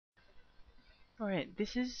Alright,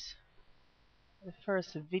 this is the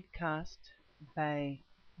first vidcast by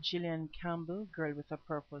Gillian Campbell, Girl with a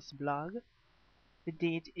Purpose blog. The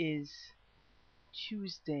date is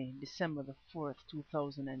Tuesday, December the 4th,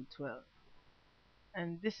 2012.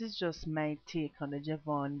 And this is just my take on the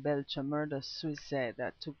Javon Belcher murder suicide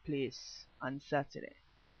that took place on Saturday.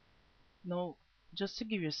 Now, just to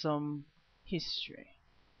give you some history,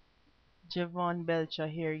 Javon Belcher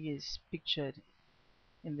here is pictured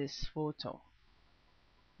in this photo.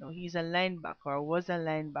 No, he's a linebacker, or was a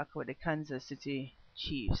linebacker with the Kansas City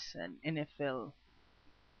Chiefs, an NFL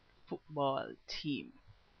football team.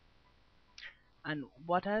 And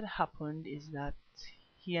what had happened is that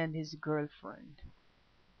he and his girlfriend,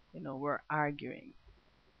 were arguing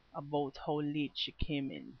about how late she came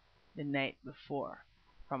in the night before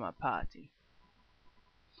from a party.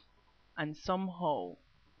 And somehow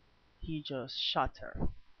he just shot her.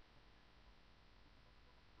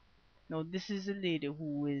 Now, this is a lady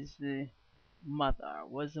who is the mother,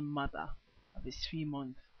 was the mother of his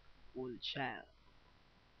 3-month-old child.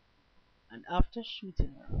 And after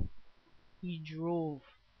shooting her, he drove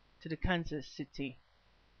to the Kansas City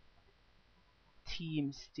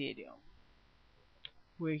team stadium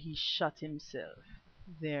where he shot himself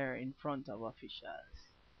there in front of officials.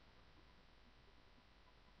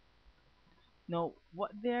 Now,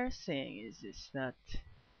 what they're saying is this, that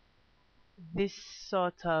this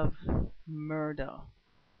sort of murder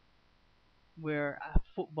where a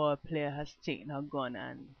football player has taken a gun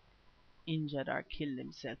and injured or killed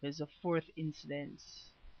himself is the fourth incident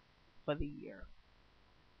for the year.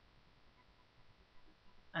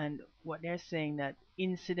 And what they're saying that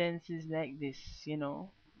incidences like this,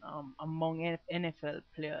 among NFL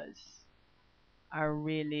players are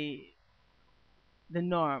really the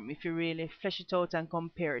norm. If you really flesh it out and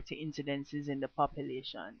compare it to incidences in the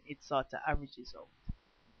population, it sort of averages out.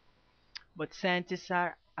 But scientists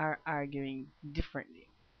are arguing differently.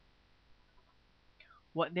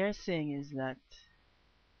 What they're saying is that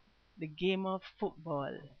the game of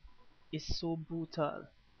football is so brutal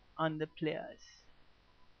on the players,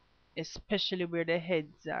 especially where the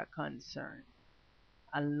heads are concerned.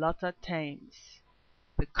 A lot of times,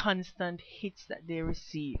 the constant hits that they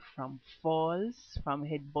receive from falls, from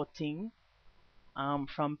headbutting,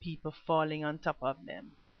 from people falling on top of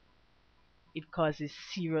them, it causes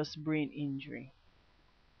serious brain injury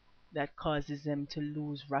that causes them to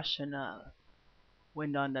lose rationale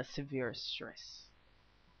when under severe stress.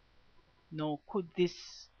 Now, could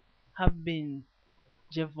this have been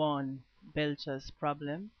Javon Belcher's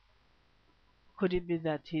problem? Could it be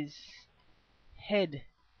that his head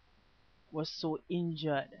was so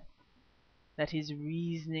injured that his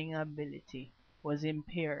reasoning ability was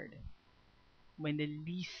impaired when the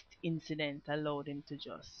least incident allowed him to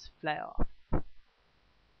just fly off?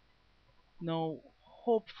 Now,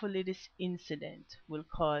 hopefully, this incident will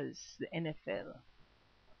cause the NFL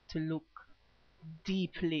to look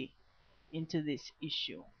deeply into this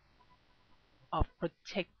issue of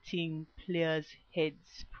protecting players'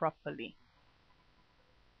 heads properly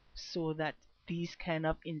so that these kind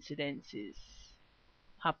of incidences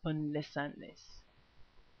happen less and less.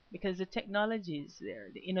 Because the technology is there,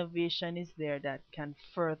 the innovation is there that can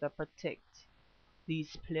further protect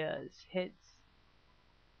these players' heads.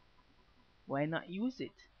 Why not use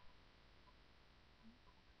it?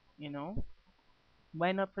 You know?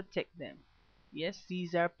 Why not protect them? Yes,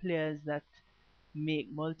 these are players that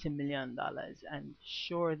make multi-million dollars, and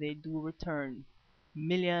sure, they do return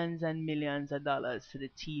millions and millions of dollars to the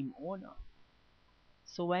team owner.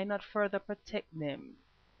 So why not further protect them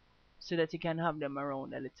so that you can have them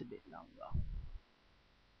around a little bit longer?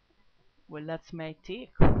 Well, that's my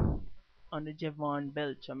take on the Javon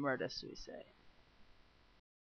Belcher murder suicide.